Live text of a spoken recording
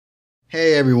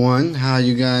Hey everyone, how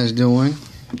you guys doing?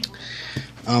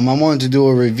 I wanted to do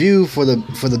a review for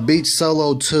the Beats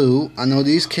Solo 2. I know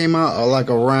these came out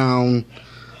around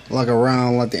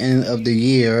the end of the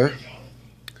year,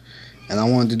 and I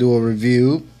wanted to do a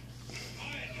review.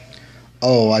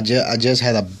 Oh, I just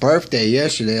had a birthday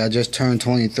yesterday. I just turned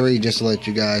 23, just to let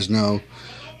you guys know.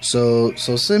 So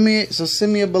send me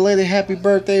a belated happy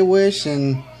birthday wish,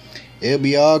 and it'll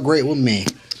be all great with me.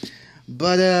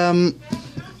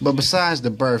 But besides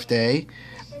the birthday,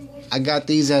 I got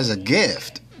these as a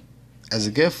gift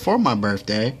for my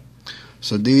birthday.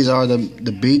 So these are the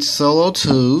Beats Solo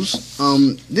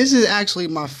 2s. This is actually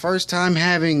my first time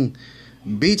having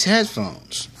Beats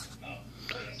headphones.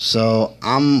 So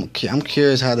I'm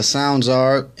curious how the sounds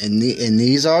are, and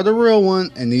these are the real one,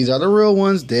 and these are the real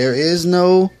ones. There is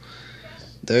no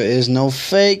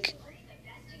fake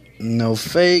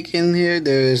in here.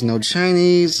 There is no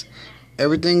Chinese.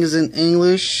 Everything is in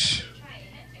English.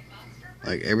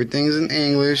 Like, everything is in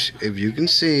English. If you can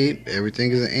see,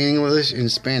 everything is in English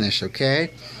and Spanish, okay?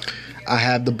 I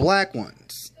have the black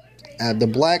ones. I have the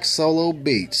black Solo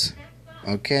Beats,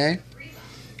 okay?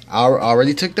 I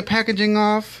already took the packaging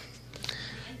off.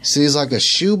 See, it's like a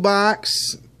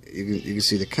shoebox. You can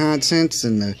see the contents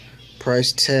and the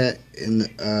price tag and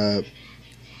the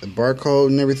barcode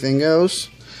and everything else.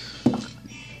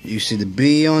 You see the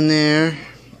B on there.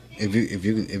 If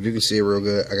you can see it real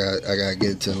good, I gotta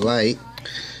get it to the light.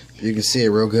 You can see it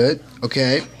real good.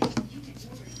 Okay.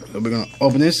 So we're gonna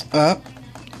open this up.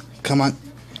 Come on.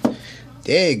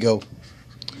 There you go.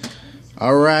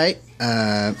 All right.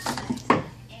 Now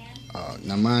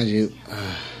mind you,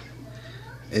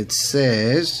 it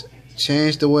says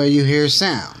change the way you hear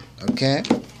sound. Okay.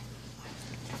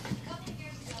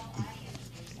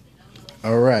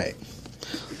 All right.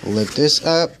 Lift this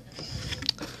up.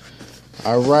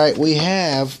 All right, we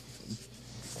have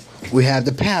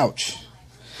the pouch.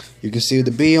 You can see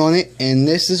the B on it, and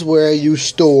this is where you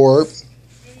store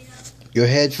your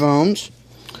headphones.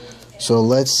 So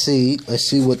let's see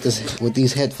what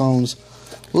these headphones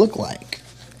look like.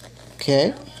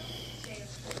 Okay.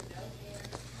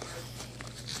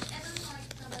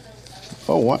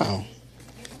 Oh wow.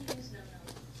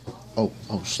 Oh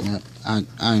snap! I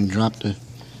didn't drop the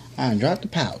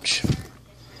pouch.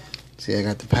 See, I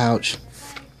got the pouch.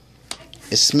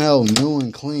 It smells new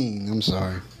and clean. I'm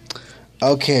sorry.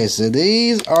 Okay, so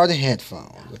these are the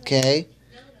headphones, okay?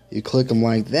 You click them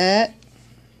like that.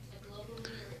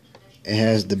 It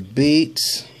has the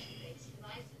Beats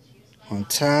on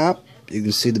top. You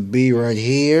can see the B right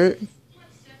here. You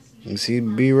can see the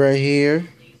B right here.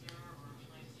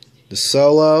 The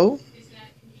Solo.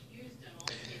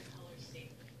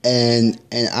 And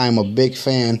I'm a big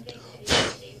fan.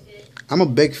 I'm a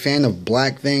big fan of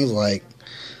black things. Like,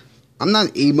 I'm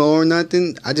not emo or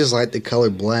nothing. I just like the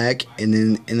color black, and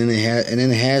then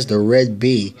it has the red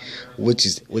B, which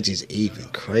is even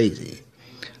crazy.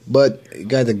 But it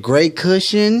got the gray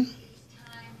cushion.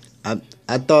 I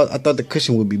thought the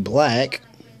cushion would be black.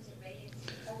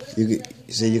 You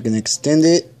can extend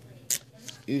it.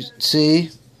 You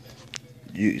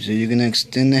can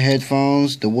extend the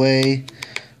headphones the way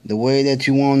that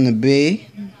you want them to be.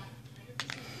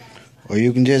 Or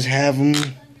you can just have them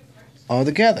all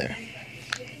together.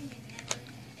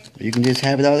 You can just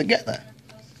have it all together,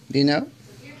 you know.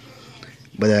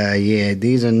 But yeah,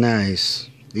 these are nice.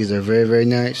 These are very, very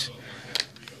nice.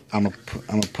 I'm gonna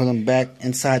put them back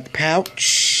inside the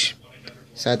pouch.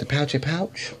 Inside the pouch.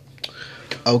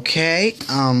 Okay.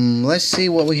 Let's see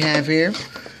what we have here.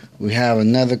 We have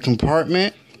another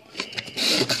compartment.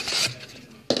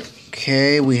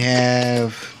 Okay, we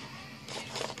have.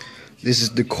 This is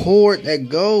the cord that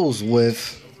goes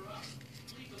with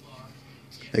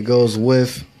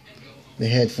the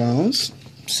headphones.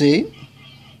 See?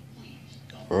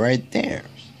 Right there.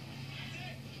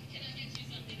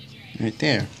 Right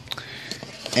there.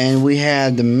 And we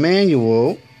have the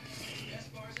manual.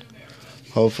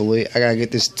 Hopefully, I gotta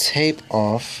get this tape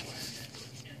off.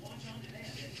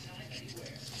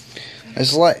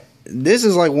 This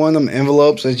is like one of them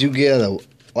envelopes that you get at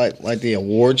like the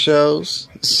award shows.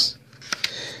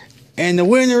 And the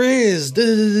winner is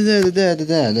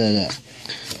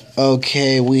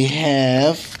okay. We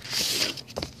have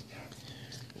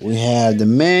the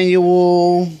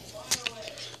manual.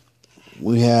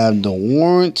 We have the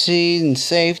warranty and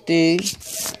safety,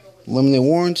 limited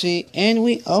warranty, and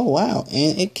oh wow,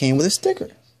 and it came with a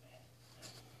sticker.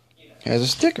 It has a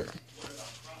sticker,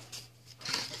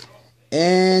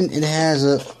 and it has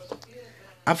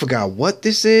I forgot what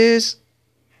this is.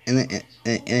 And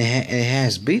it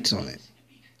has Beats on it.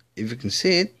 If you can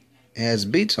see it, it has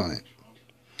Beats on it.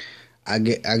 I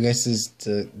guess it's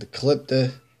to clip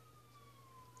the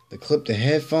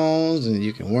headphones, and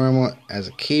you can wear them as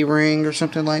a key ring or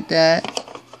something like that.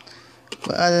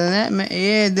 But other than that,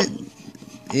 man,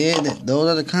 those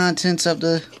are the contents of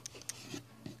the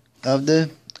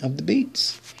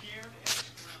beats.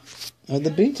 Of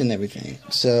the beats and everything.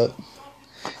 So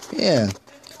yeah.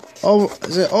 Overall,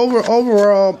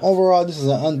 this is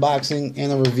an unboxing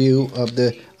and a review of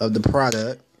the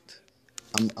product.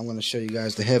 I'm gonna show you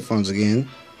guys the headphones again,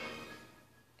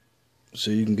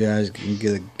 so you guys can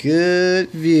get a good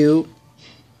view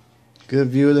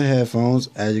of the headphones.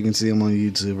 As you can see, I'm on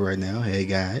YouTube right now. Hey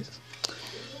guys.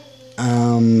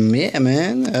 Yeah,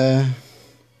 man.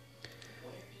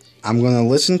 I'm gonna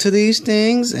listen to these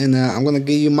things, and I'm gonna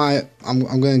give you my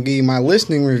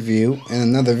listening review in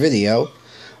another video.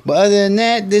 But other than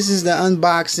that, this is the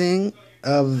unboxing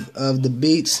of the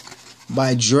Beats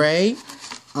by Dre.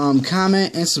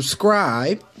 Comment and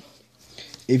subscribe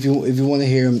if you want to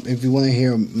hear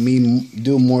me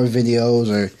do more videos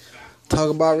or talk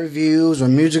about reviews or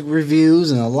music reviews,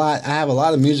 and I have a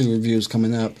lot of music reviews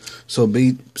coming up. So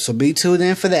be tuned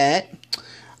in for that.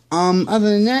 Other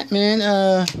than that, man,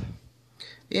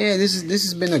 yeah, this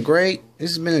has been a great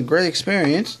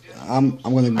experience. I'm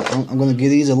gonna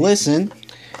give these a listen,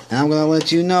 and I'm gonna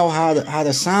let you know how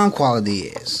the sound quality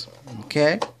is.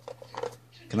 Okay,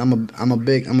 and I'm a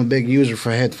big user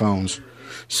for headphones.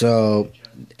 So,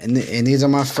 and these are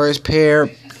my first pair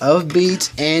of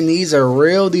Beats, and these are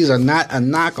real. These are not a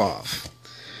knockoff.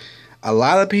 A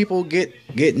lot of people get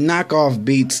knockoff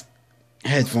Beats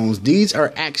headphones. These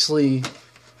are actually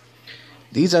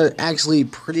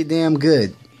pretty damn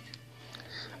good.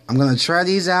 I'm going to try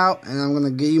these out, and I'm going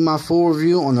to give you my full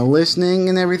review on the listening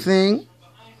and everything.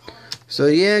 So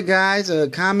yeah, guys,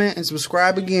 comment and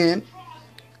subscribe again.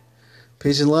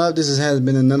 Peace and love. This has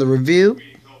been another review.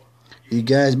 You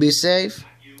guys be safe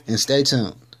and stay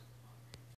tuned.